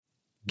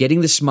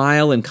Getting the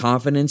smile and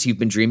confidence you've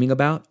been dreaming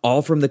about,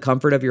 all from the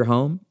comfort of your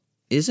home,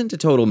 isn't a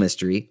total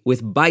mystery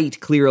with Bite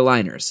clear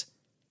aligners.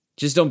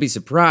 Just don't be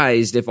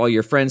surprised if all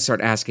your friends start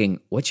asking,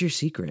 "What's your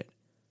secret?"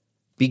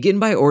 Begin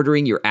by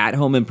ordering your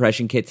at-home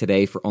impression kit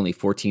today for only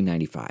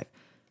 $14.95.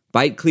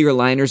 Bite clear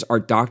aligners are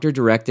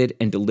doctor-directed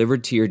and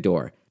delivered to your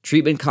door.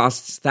 Treatment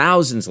costs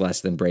thousands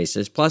less than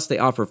braces, plus they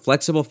offer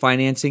flexible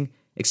financing,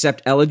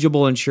 accept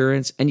eligible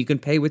insurance, and you can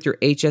pay with your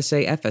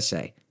HSA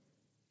FSA.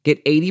 Get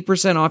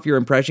 80% off your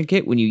impression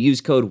kit when you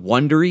use code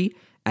WONDERY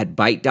at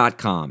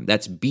Byte.com.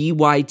 That's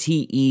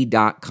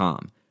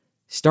BYTE.com.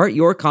 Start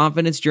your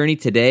confidence journey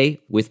today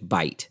with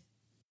Byte.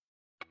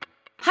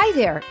 Hi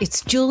there,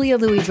 it's Julia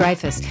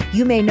Louis-Dreyfus.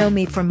 You may know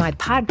me from my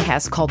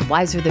podcast called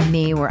Wiser Than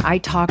Me, where I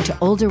talk to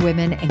older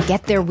women and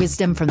get their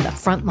wisdom from the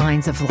front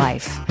lines of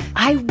life.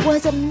 I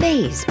was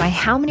amazed by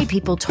how many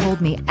people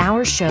told me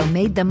our show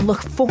made them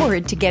look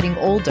forward to getting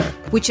older,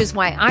 which is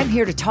why I'm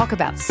here to talk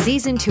about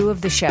season 2 of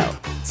the show.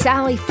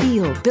 Sally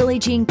Field, Billie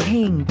Jean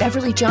King,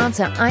 Beverly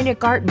Johnson, Ina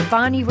Garten,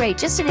 Bonnie Raitt,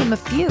 just to name a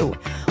few.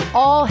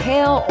 All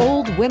hail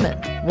old women.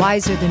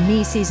 Wiser Than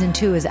Me season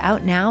 2 is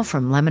out now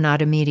from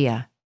Lemonada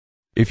Media.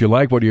 If you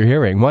like what you're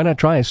hearing, why not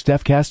try a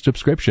StephCast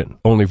subscription?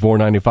 Only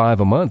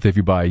 $4.95 a month if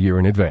you buy a year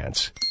in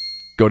advance.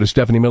 Go to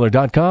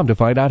StephanieMiller.com to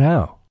find out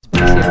how.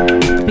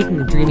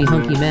 Speaking of dreamy,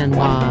 hunky men,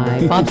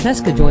 why, Bob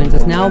Cesca joins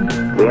us now.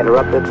 We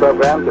interrupt this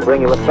program to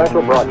bring you a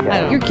special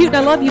broadcast. You're cute and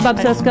I love you, Bob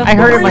Cesca. I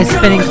heard it in my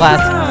spinning class.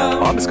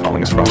 Bob is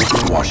calling us from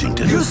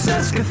Washington. You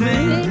Cesca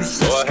things.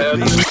 Go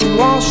ahead.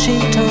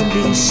 Washington,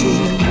 D.C.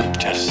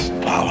 Just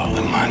follow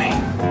the money.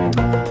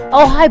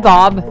 Oh, hi,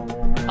 Bob.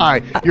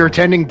 Hi, you're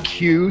attending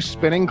Q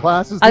spinning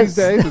classes these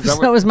days? Is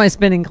that was my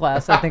spinning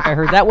class. I think I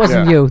heard. That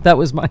wasn't you. That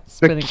was my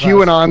spinning class. The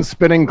QAnon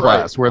spinning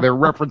class, where they're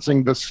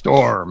referencing the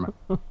storm.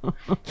 By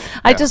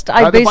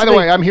the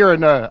way, I'm here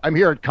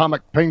at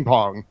Comic Ping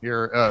Pong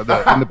here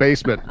in the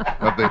basement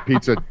of the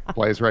pizza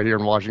place right here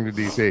in Washington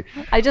D.C.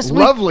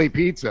 Lovely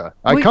pizza.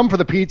 I come for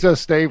the pizza,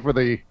 stay for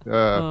the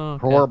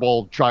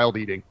horrible child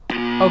eating.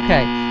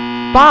 Okay,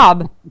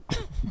 Bob.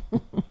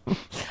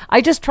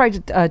 I just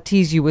tried to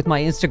tease you with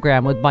my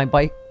Instagram with my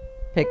bike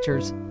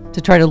pictures to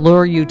try to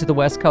lure you to the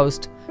West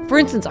Coast. For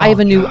instance, I have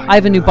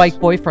a new bike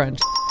boyfriend.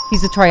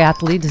 He's a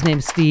triathlete. His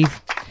name's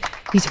Steve.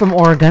 He's from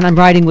Oregon. I'm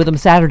riding with him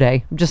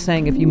Saturday. I'm just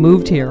saying, if you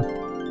moved here.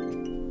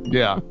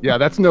 Yeah,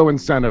 that's no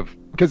incentive.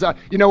 Because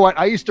you know what?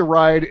 I used to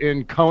ride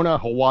in Kona,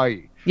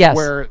 Hawaii,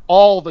 where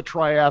all the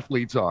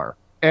triathletes are.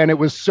 And it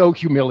was so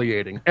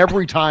humiliating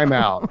every time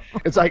out.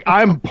 It's like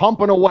I'm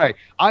pumping away.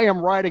 I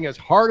am riding as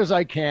hard as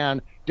I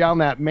can down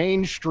that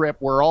main strip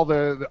where all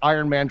the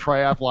Ironman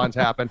triathlons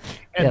happen.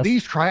 And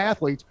these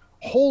triathletes,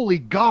 holy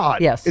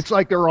God, it's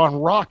like they're on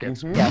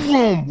rockets.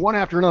 Vroom, one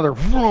after another.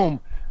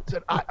 Vroom.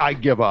 I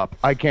give up.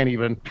 I can't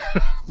even.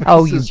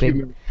 Oh, you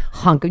big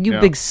hunk. You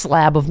big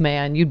slab of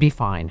man. You'd be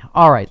fine.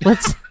 All right,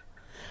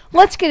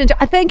 Let's get into.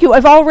 Thank you.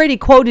 I've already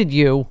quoted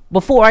you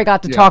before I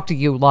got to talk to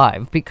you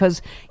live because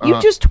you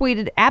just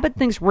tweeted, Abbott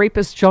thinks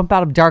rapists jump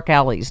out of dark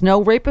alleys.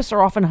 No, rapists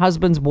are often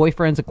husbands,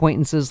 boyfriends,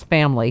 acquaintances,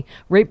 family.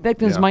 Rape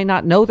victims might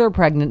not know they're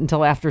pregnant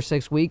until after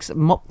 6 weeks.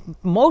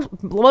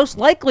 Most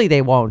likely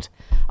they won't.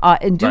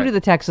 And due to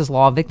the Texas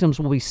law, victims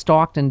will be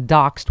stalked and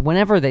doxxed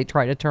whenever they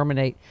try to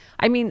terminate.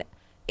 I mean,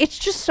 it's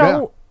just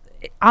so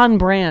on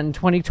brand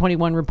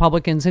 2021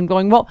 Republicans and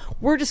going, well,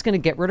 we're just going to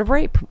get rid of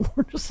rape.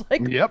 We're just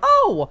like,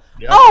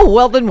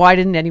 well, then why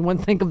didn't anyone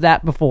think of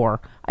that before?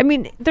 I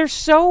mean, they're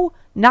so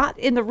not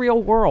in the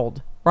real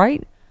world,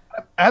 right?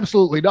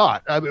 Absolutely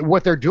not. I mean,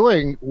 what they're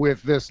doing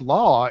with this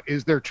law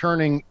is they're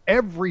turning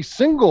every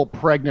single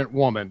pregnant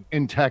woman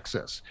in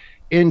Texas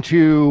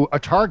into a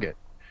target.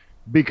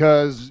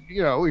 Because,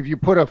 if you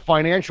put a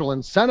financial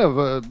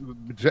incentive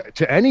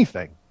to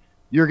anything,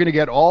 you're going to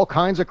get all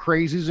kinds of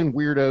crazies and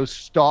weirdos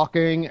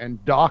stalking and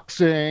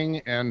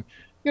doxing and,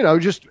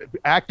 just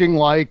acting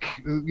like,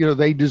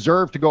 they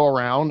deserve to go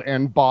around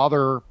and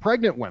bother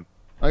pregnant women.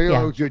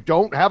 You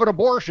don't have an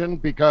abortion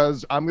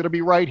because I'm going to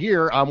be right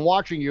here. I'm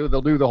watching you.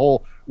 They'll do the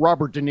whole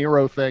Robert De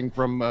Niro thing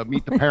from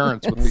Meet the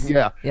Parents.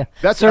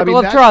 That's Circle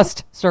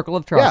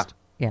of trust.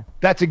 Yeah.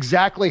 That's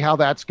exactly how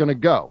that's going to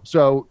go.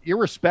 So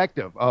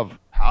irrespective of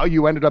how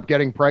you ended up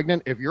getting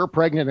pregnant, if you're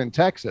pregnant in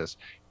Texas,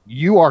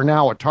 you are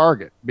now a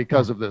target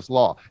because of this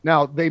law.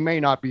 Now, they may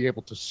not be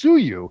able to sue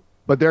you,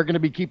 but they're going to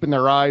be keeping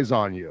their eyes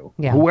on you,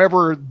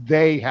 whoever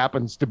they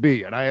happens to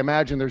be. And I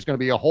imagine there's going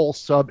to be a whole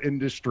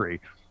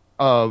sub-industry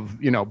of,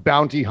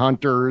 bounty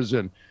hunters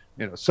and,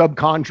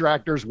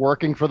 subcontractors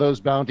working for those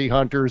bounty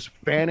hunters,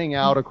 fanning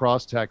out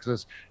across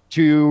Texas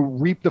to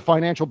reap the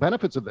financial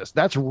benefits of this.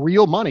 That's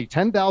real money.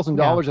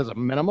 $10,000 as a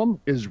minimum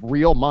is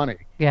real money.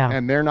 Yeah.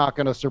 And they're not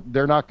going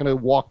to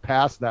walk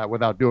past that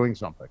without doing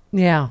something.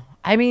 Yeah.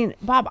 I mean,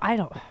 Bob,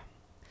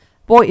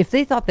 boy, if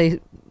they thought they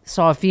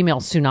saw a female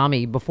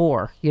tsunami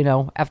before,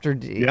 after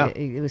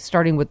it was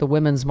starting with the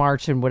Women's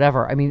March and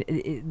whatever. I mean,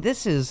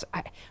 this is,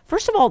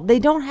 first of all, they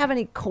don't have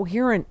any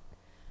coherent,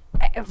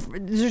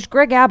 there's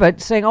Greg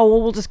Abbott saying, oh,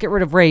 well, we'll just get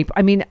rid of rape.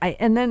 I mean,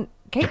 and then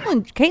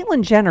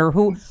Caitlyn Jenner,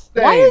 who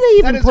Insane. why are they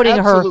even That is putting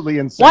her? absolutely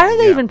insane, Why are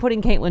they yeah. even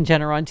putting Caitlyn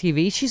Jenner on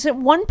TV? She's at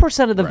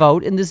 1% of the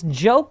vote in this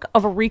joke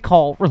of a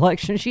recall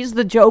election. She's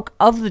the joke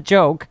of the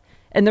joke,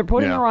 and they're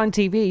putting her on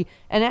TV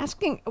and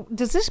asking,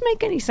 "Does this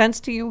make any sense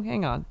to you?"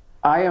 Hang on.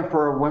 I am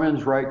for a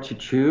women's right to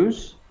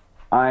choose.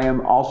 I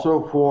am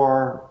also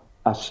for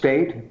a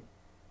state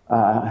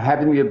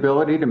having the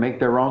ability to make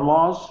their own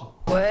laws.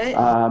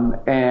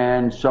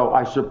 And so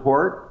I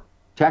support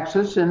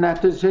Texas in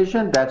that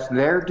decision. That's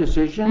their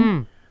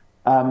decision.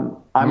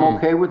 I'm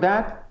okay with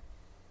that.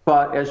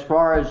 But as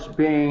far as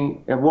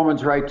being a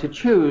woman's right to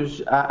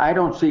choose, I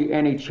don't see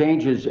any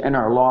changes in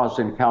our laws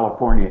in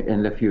California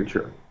in the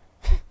future.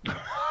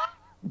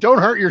 Don't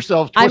hurt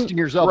yourself twisting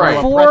yourself I'm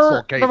into a pretzel,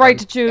 for Caitlin. the right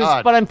to choose,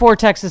 God. but I'm for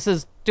Texas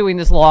is doing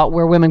this law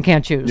where women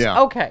can't choose.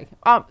 Yeah. Okay.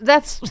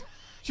 That's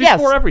She's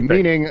for everything.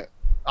 Meaning,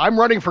 I'm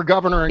running for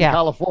governor in Yeah.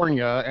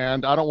 California,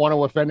 and I don't want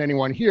to offend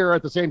anyone here.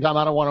 At the same time,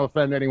 I don't want to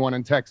offend anyone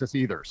in Texas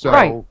either. So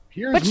Right.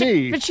 here's But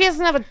she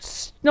doesn't have a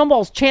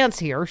snowball's chance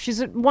here. She's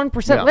at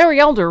 1%. Yeah.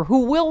 Larry Elder,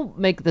 who will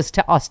make this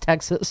to us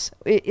Texas,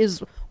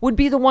 would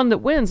be the one that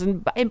wins.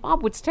 And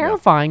Bob, what's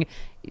terrifying,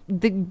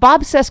 the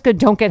Bob Cesca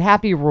don't get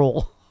happy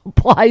rule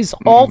applies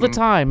all the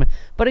time.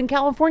 But in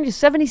California,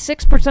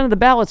 76% of the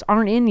ballots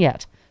aren't in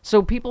yet.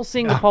 So people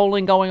seeing the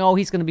polling going, oh,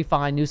 he's going to be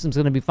fine, Newsom's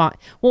going to be fine.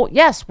 Well,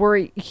 yes, we're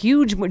a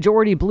huge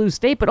majority blue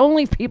state, but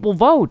only people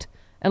vote.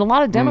 And a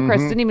lot of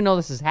Democrats didn't even know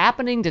this is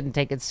happening, didn't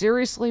take it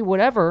seriously,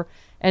 whatever.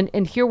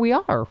 And here we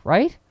are,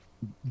 right?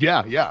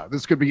 Yeah.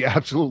 This could be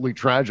absolutely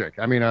tragic.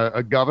 I mean,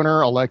 a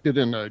governor elected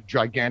in a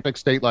gigantic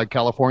state like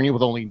California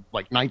with only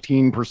like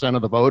 19%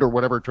 of the vote or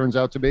whatever it turns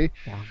out to be.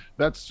 Yeah.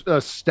 That's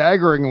a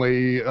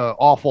staggeringly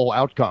awful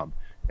outcome.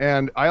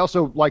 And I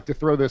also like to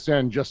throw this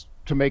in just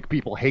to make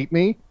people hate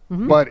me.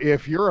 But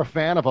if you're a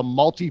fan of a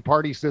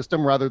multi-party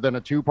system rather than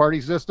a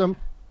two-party system,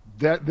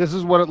 this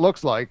is what it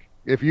looks like.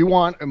 If you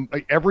want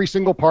every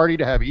single party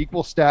to have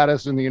equal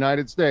status in the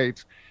United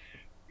States,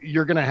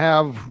 you're going to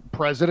have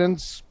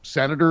presidents,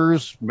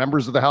 senators,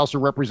 members of the House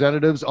of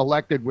Representatives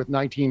elected with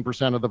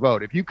 19% of the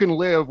vote. If you can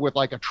live with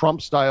like a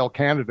Trump-style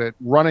candidate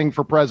running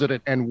for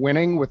president and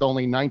winning with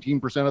only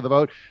 19% of the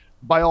vote,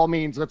 by all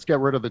means, let's get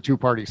rid of the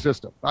two-party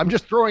system. I'm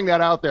just throwing that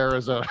out there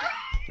as a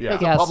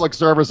public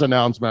service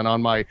announcement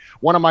on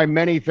one of my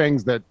many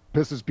things that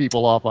pisses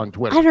people off on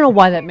Twitter. I don't know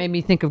why that made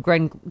me think of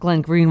Glenn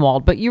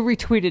Greenwald, but you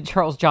retweeted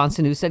Charles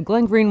Johnson, who said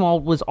Glenn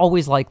Greenwald was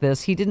always like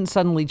this. He didn't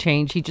suddenly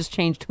change. He just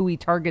changed who he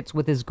targets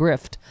with his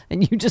grift.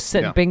 And you just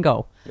said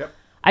bingo. Yep.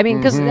 I mean,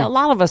 because a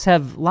lot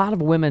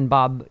of women,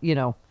 Bob,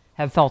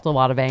 have felt a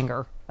lot of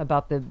anger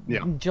about the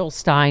Jill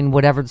Stein,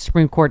 whatever, the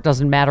Supreme Court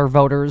doesn't matter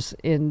voters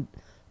in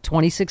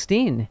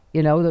 2016.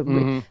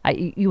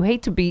 You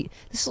hate to be,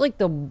 this is like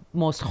the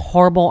most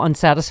horrible,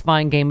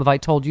 unsatisfying game of I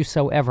told you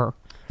so ever.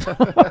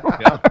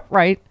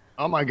 Right?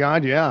 Oh my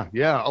God. Yeah.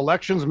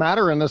 Elections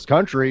matter in this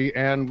country.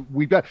 And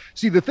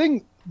the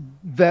thing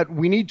that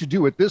we need to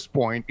do at this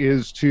point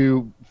is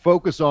to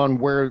focus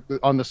on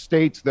on the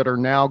states that are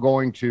now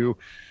going to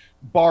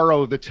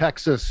borrow the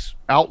Texas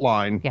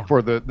outline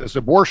for this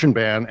abortion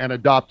ban and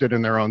adopt it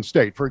in their own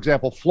state. For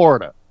example, the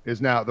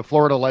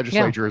Florida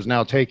legislature is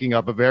now taking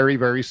up a very,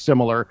 very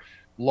similar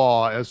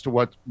law as to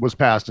what was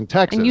passed in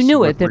Texas. And you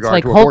knew it. It's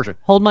like,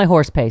 hold my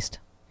horse paste.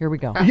 Here we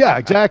go. Yeah,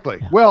 exactly.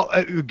 Yeah. Well,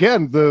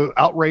 again, the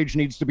outrage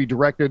needs to be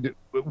directed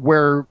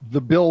where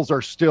the bills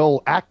are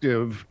still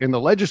active in the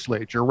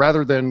legislature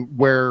rather than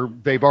where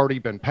they've already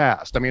been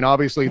passed. I mean,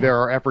 obviously,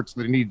 there are efforts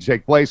that need to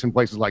take place in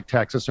places like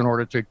Texas in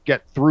order to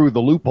get through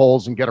the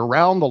loopholes and get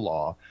around the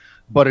law.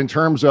 But in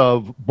terms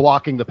of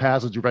blocking the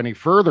passage of any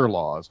further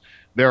laws,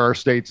 there are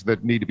states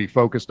that need to be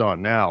focused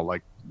on now,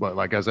 like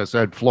as I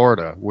said,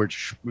 Florida,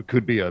 which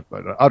could be an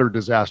utter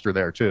disaster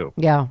there too.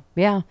 Yeah.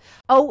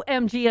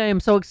 OMG, I am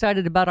so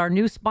excited about our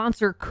new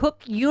sponsor,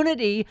 Cook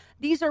Unity.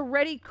 These are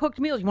ready-cooked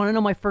meals. You want to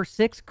know my first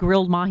 6?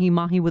 Grilled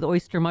mahi-mahi with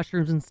oyster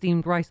mushrooms and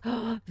steamed rice.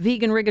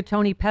 Vegan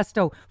rigatoni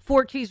pesto.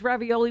 4-cheese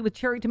ravioli with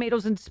cherry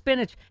tomatoes and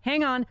spinach.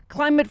 Hang on.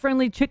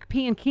 Climate-friendly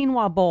chickpea and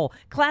quinoa bowl.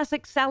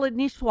 Classic salad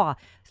niçoise.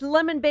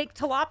 Lemon-baked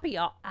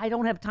tilapia. I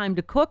don't have time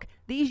to cook.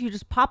 These, you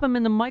just pop them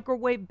in the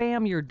microwave.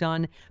 Bam, you're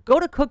done. Go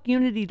to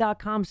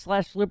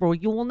cookunity.com/liberal.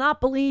 You will not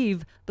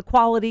believe the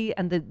quality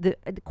and the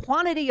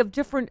quantity of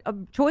different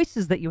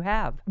choices that you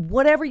have.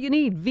 Whatever you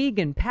need,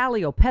 vegan,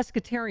 paleo,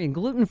 pescatarian,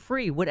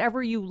 gluten-free,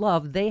 whatever you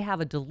love, they have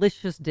a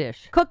delicious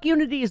dish. Cook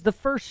Unity is the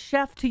first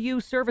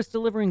chef-to-you service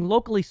delivering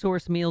locally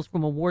sourced meals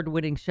from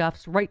award-winning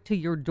chefs right to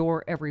your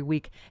door every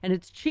week. And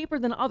it's cheaper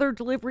than other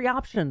delivery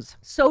options.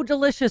 So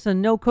delicious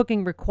and no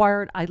cooking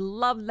required. I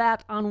love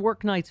that on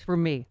work nights for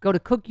me. Go to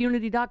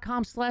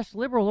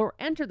cookunity.com/liberal or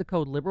enter the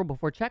code liberal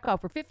before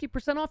checkout for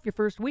 50% off your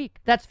first week.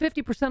 That's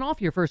 50%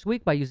 off your first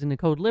week by using the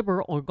code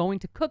liberal or going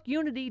to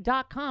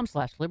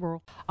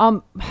cookunity.com/liberal.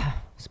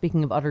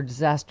 Speaking of utter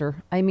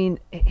disaster, I mean,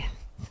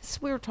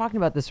 we were talking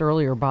about this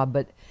earlier, Bob,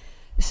 but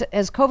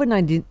as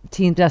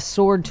COVID-19 deaths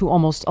soared to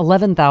almost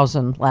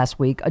 11,000 last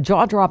week, a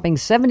jaw-dropping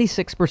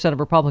 76%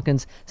 of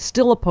Republicans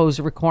still oppose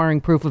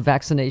requiring proof of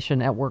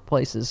vaccination at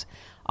workplaces.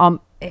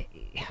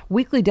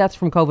 weekly deaths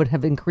from COVID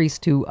have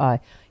increased to,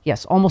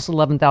 almost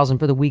 11,000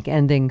 for the week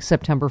ending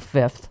September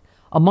 5th.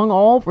 Among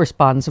all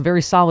respondents, a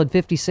very solid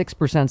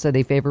 56% said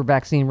they favor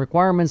vaccine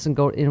requirements and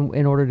go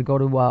in order to go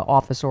to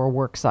office or a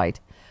work site.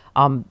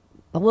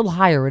 A little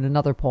higher in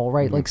another poll,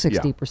 right? Like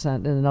 60%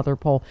 in another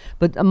poll.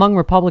 But among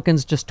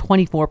Republicans, just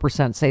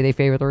 24% say they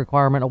favor the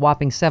requirement. A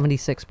whopping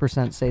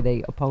 76% say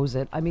they oppose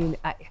it. I mean,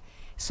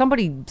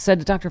 somebody said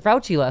to Dr.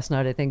 Fauci last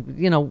night, I think,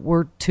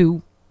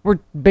 we're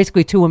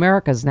basically two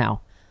Americas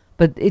now.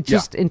 But it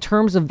just, in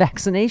terms of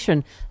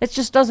vaccination, it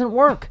just doesn't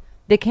work.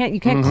 You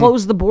can't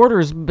close the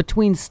borders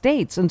between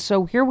states. And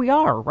so here we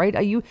are,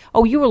 right? You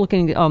were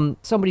looking,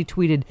 somebody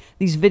tweeted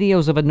these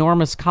videos of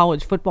enormous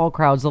college football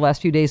crowds the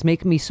last few days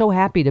make me so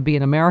happy to be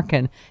an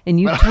American. And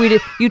you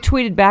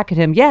tweeted back at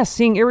him, yes,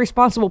 seeing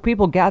irresponsible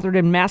people gathered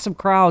in massive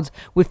crowds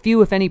with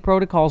few, if any,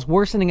 protocols,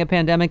 worsening a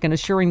pandemic and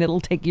assuring that it'll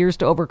take years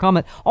to overcome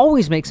it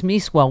always makes me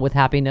swell with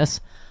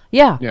happiness.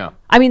 Yeah.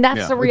 I mean,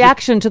 that's the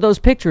reaction to those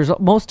pictures.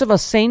 Most of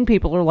us sane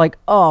people are like,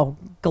 oh,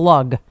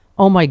 glug.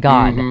 Oh, my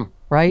God.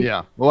 Right?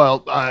 Yeah. Well,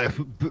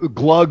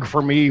 glug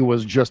for me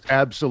was just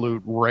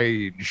absolute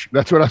rage.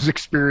 That's what I was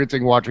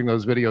experiencing watching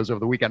those videos over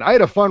the weekend. I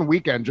had a fun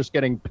weekend just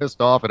getting pissed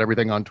off at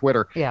everything on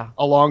Twitter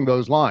along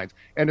those lines.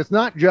 And it's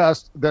not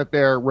just that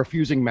they're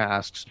refusing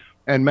masks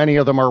and many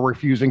of them are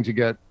refusing to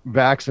get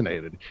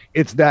vaccinated.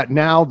 It's that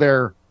now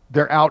they're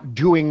out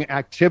doing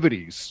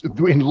activities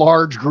in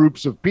large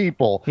groups of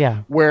people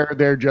where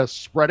they're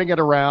just spreading it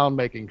around,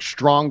 making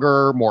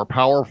stronger, more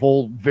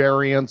powerful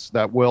variants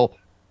that will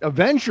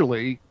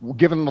eventually,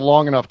 given the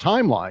long enough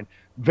timeline,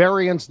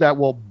 variants that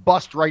will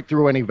bust right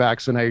through any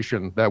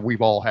vaccination that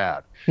we've all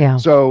had. Yeah.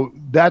 So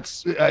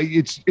that's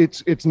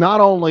it's not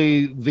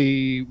only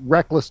the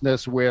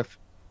recklessness with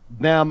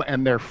them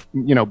and their,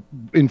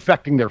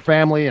 infecting their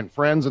family and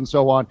friends and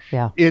so on.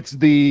 Yeah. It's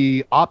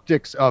the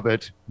optics of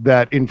it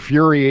that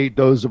infuriate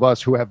those of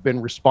us who have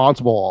been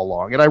responsible all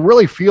along. And I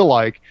really feel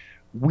like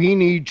we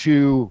need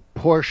to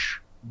push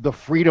the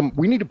freedom.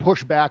 We need to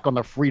push back on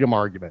the freedom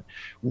argument.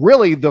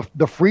 Really, the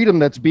freedom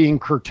that's being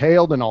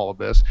curtailed in all of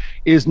this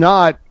is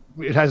not,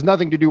 it has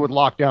nothing to do with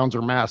lockdowns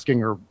or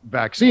masking or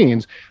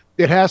vaccines.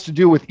 It has to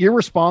do with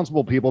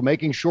irresponsible people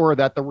making sure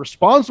that the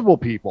responsible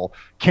people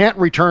can't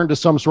return to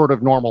some sort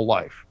of normal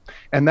life.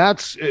 And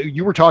that's,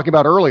 you were talking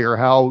about earlier,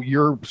 how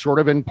you're sort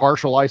of in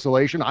partial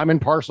isolation. I'm in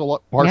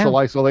partial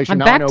isolation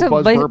now. I know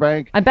Buzz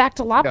Burbank. I'm back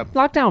to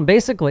lockdown,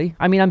 basically.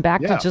 I mean, I'm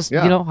back to just,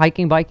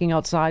 hiking, biking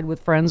outside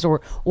with friends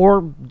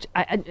or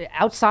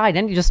outside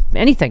and just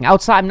anything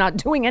outside. I'm not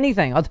doing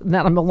anything other than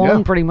that. I'm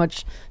alone pretty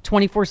much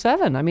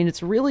 24/7. I mean,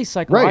 it's really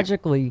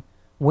psychologically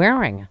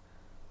wearing.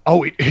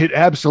 Oh, it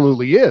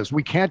absolutely is.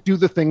 We can't do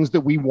the things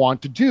that we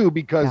want to do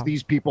because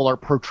these people are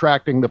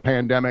protracting the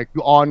pandemic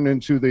on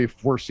into the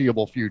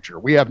foreseeable future.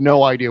 We have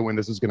no idea when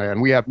this is going to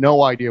end. We have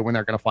no idea when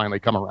they're going to finally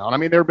come around. I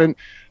mean, there have been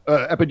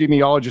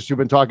epidemiologists who've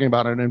been talking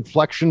about an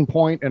inflection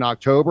point in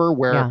October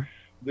where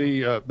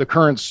the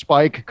current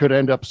spike could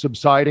end up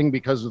subsiding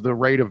because of the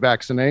rate of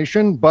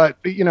vaccination. But,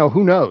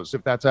 who knows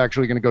if that's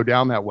actually going to go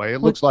down that way. It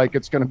looks like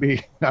it's going to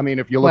be, I mean,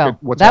 if you look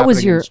at what's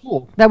happening in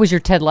school. That was your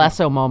Ted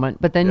Lasso moment.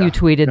 But then you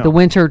tweeted the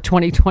winter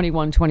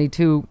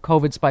 2021-22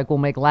 COVID spike will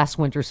make last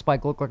winter's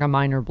spike look like a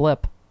minor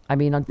blip. I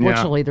mean,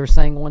 unfortunately, they're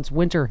saying once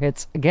winter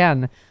hits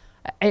again,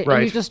 and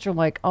you just are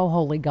like, oh,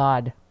 holy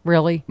God.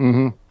 Really?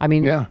 Mm-hmm. I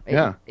mean,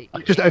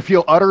 I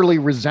feel utterly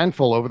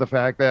resentful over the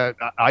fact that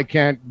I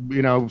can't,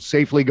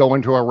 safely go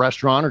into a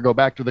restaurant or go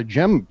back to the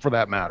gym for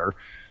that matter,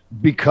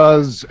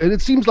 because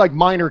it seems like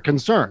minor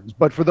concerns.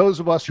 But for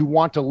those of us who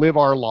want to live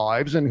our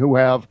lives and who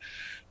have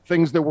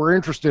things that we're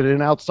interested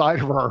in outside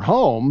of our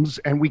homes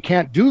and we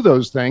can't do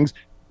those things,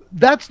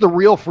 that's the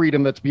real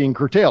freedom that's being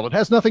curtailed. It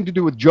has nothing to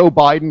do with Joe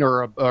Biden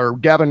or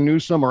Gavin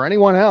Newsom or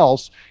anyone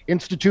else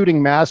instituting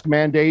mask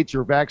mandates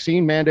or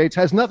vaccine mandates.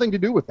 Has nothing to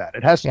do with that.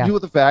 It has to do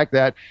with the fact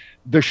that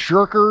the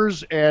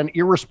shirkers and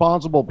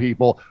irresponsible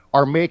people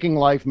are making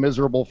life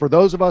miserable for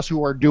those of us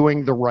who are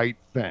doing the right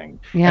thing.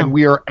 Yeah. And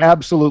we are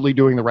absolutely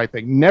doing the right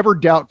thing. Never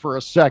doubt for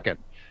a second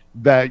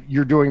that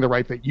you're doing the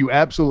right thing. You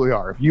absolutely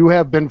are. If you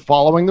have been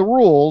following the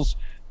rules,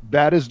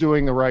 that is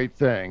doing the right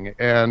thing.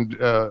 And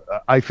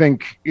I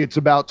think it's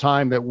about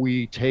time that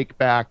we take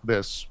back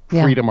this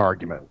freedom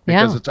argument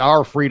because it's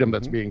our freedom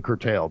that's being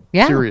curtailed.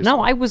 Yeah. Seriously. No,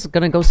 I was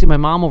going to go see my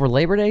mom over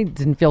Labor Day.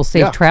 Didn't feel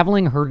safe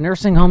traveling. Heard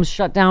nursing homes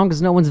shut down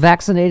because no one's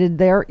vaccinated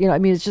there. I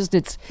mean, it's just,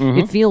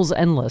 it feels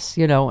endless,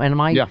 and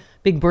my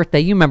big birthday,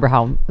 you remember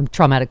how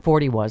traumatic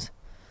 40 was.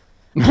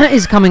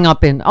 is coming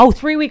up in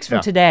 3 weeks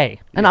from today.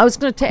 And I was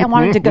going to I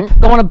wanted to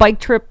go on a bike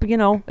trip,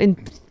 in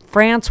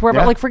France,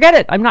 wherever. Like, forget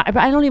it. I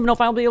don't even know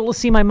if I'll be able to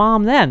see my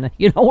mom then,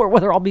 or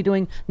whether I'll be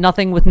doing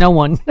nothing with no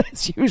one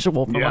as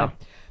usual for my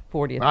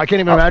 40th. I can't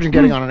even imagine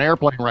getting on an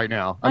airplane right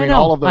now. I mean,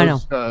 all of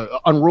those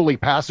unruly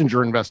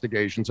passenger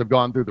investigations have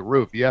gone through the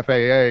roof. The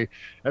FAA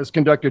has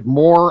conducted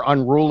more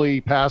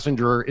unruly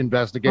passenger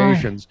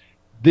investigations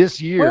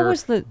this year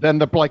was than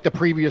the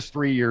previous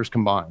 3 years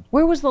combined.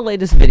 Where was the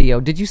latest video?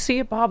 Did you see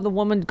it, Bob?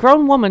 The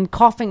grown woman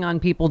coughing on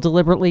people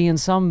deliberately in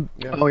some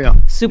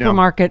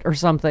supermarket or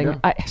something.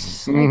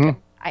 Yeah.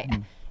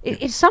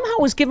 It somehow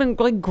was given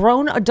like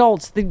grown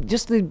adults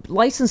the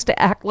license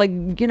to act like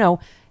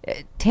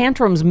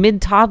tantrums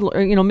mid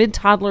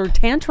toddler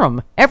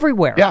tantrum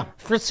everywhere. Yeah,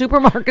 for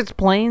supermarkets,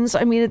 planes.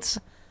 I mean,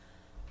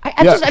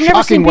 I've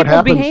never seen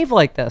people behave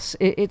like this.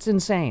 It's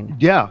insane.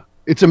 Yeah.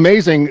 It's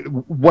amazing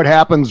what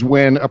happens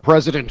when a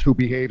president who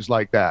behaves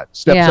like that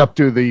steps up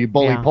to the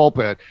bully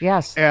pulpit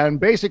and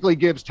basically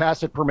gives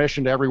tacit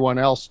permission to everyone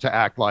else to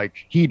act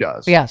like he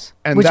does. Yes.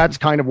 And that's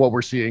kind of what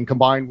we're seeing,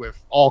 combined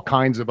with all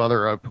kinds of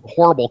other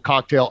horrible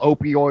cocktail.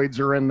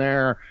 Opioids are in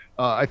there.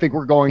 I think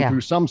we're going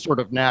through some sort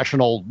of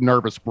national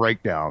nervous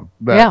breakdown.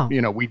 That,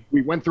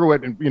 we went through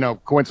it, and,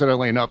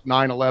 coincidentally enough,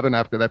 9/11,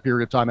 after that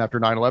period of time after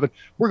 9/11,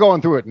 we're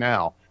going through it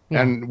now.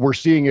 Yeah. And we're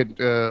seeing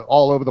it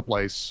all over the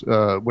place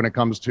when it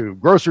comes to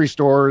grocery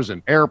stores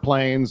and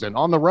airplanes and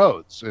on the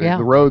roads. The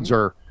roads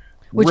are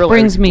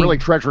really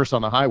treacherous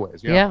on the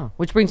highways. Yeah,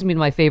 which brings me to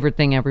my favorite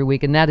thing every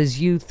week, and that is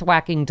you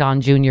thwacking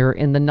Don Jr.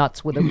 in the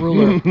nuts with a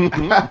ruler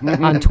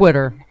on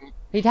Twitter.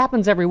 It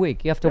happens every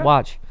week. You have to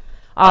watch.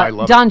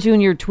 Don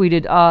Jr.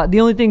 tweeted, the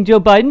only thing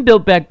Joe Biden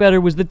built back better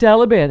was the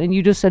Taliban. And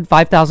you just said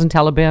 5,000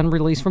 Taliban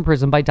released from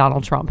prison by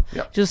Donald Trump.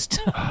 Yep.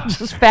 Just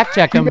fact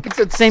check him.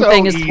 Same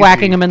thing as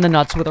thwacking him in the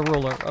nuts with a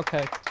ruler.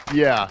 Okay.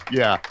 Yeah.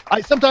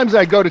 Sometimes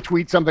I go to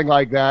tweet something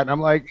like that, and I'm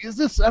like, this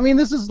is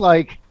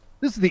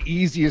the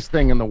easiest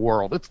thing in the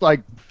world. It's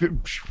like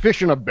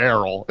fish in a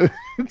barrel.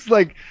 It's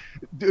like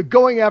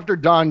going after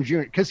Don Jr.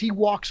 because he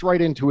walks right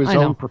into his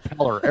own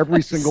propeller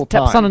every single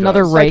time. Steps on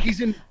another rake. Like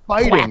he's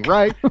fighting,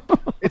 right?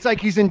 It's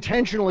like he's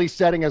intentionally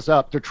setting us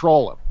up to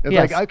troll him.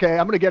 It's like, okay,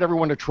 I'm going to get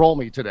everyone to troll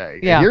me today.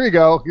 Yeah. And here you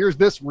go. Here's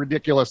this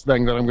ridiculous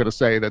thing that I'm going to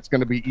say that's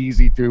going to be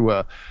easy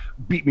to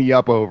beat me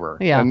up over.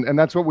 Yeah. And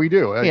that's what we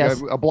do,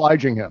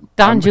 obliging him.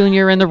 Don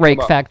Jr. in the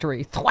rake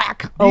factory.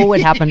 Thwack. Oh,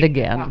 it happened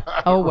again.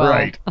 Oh, well.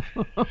 Right.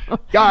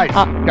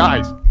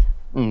 Guys.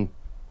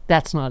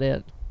 That's not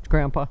it,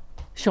 Grandpa.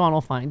 Sean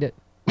will find it.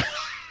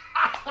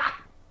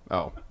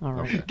 Oh. All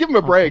right. Give him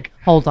a break.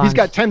 Hold on. He's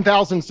got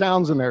 10,000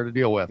 sounds in there to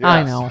deal with. Yes.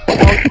 I know.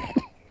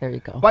 There you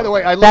go. By the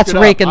way, I looked That's it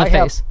up. rake in the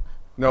face.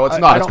 No, it's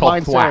not. It's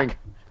called thwack.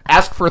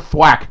 Ask for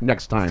thwack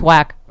next time.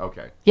 Thwack.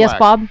 Okay. Yes,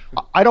 Bob?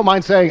 I don't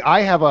mind saying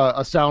I have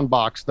a sound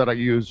box that I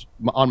use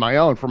on my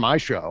own for my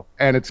show,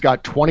 and it's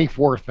got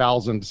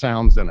 24,000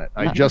 sounds in it.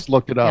 I just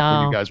looked it up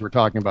when you guys were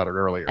talking about it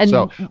earlier. And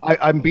so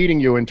I'm beating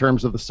you in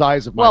terms of the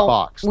size of my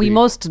box. We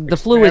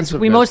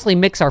mostly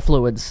mix our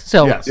fluids.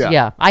 So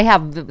I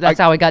have, that's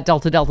how I got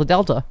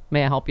Delta.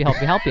 May I help you?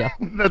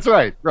 That's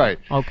right.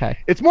 Okay.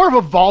 It's more of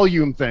a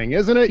volume thing,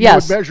 isn't it?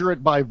 Yes. You would measure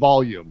it by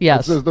volume.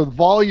 Yes. The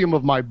volume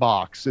of my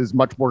box is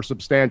much more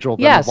substantial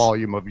than the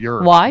volume of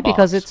your Why? box.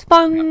 Because it's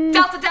fun.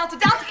 Delta,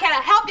 can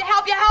I help you?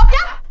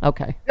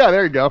 Okay. Yeah,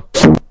 there you go.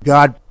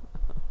 God.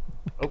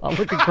 Oh,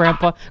 look at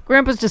Grandpa.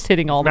 Grandpa's just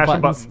hitting all the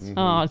buttons.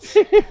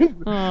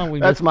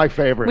 That's my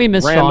favorite. We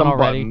missed Random Sean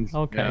already. Buttons.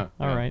 Okay.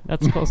 All right.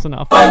 That's close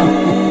enough.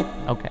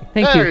 Okay.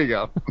 Thank you. There you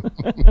go.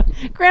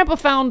 Grandpa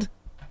found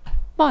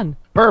fun.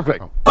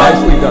 Perfect.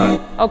 Nicely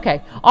done.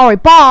 Okay. All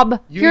right, Bob.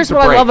 Here's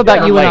what I love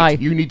about you and I.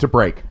 You need to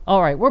break.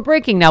 All right, we're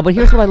breaking now, but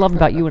here's what I love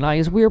about you and I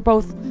is we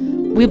both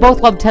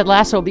love Ted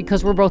Lasso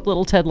because we're both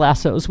little Ted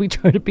Lassos. We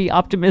try to be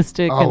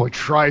optimistic. Oh, we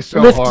try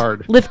so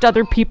hard. Lift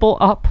other people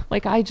up.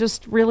 Like I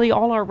just really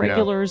all our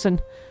regulars and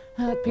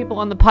people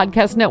on the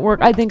podcast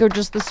network I think are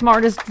just the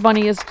smartest,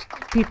 funniest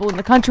people in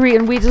the country,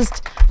 and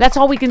that's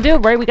all we can do,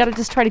 right? We got to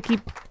just try to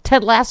keep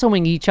Ted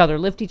Lassoing each other,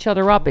 lift each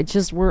other up. It's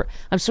just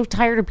I'm so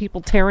tired of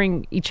people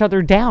tearing each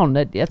other down.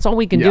 That's all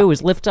we can do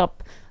is lift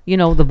up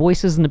the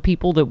voices and the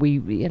people that we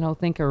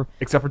think are,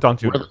 except for Don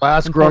Jr. We're the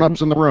last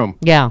grown-ups in the room.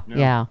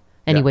 Yeah.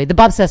 Anyway, the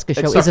Bob Cesca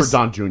show except for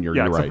Don Jr. You're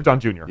except right. for Don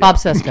Jr. Bob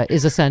Cesca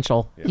is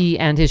essential. He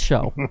and his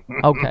show.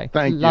 Okay.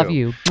 Thank you. Love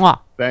you. Mwah.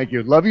 Thank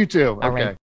you. Love you too. All okay. right.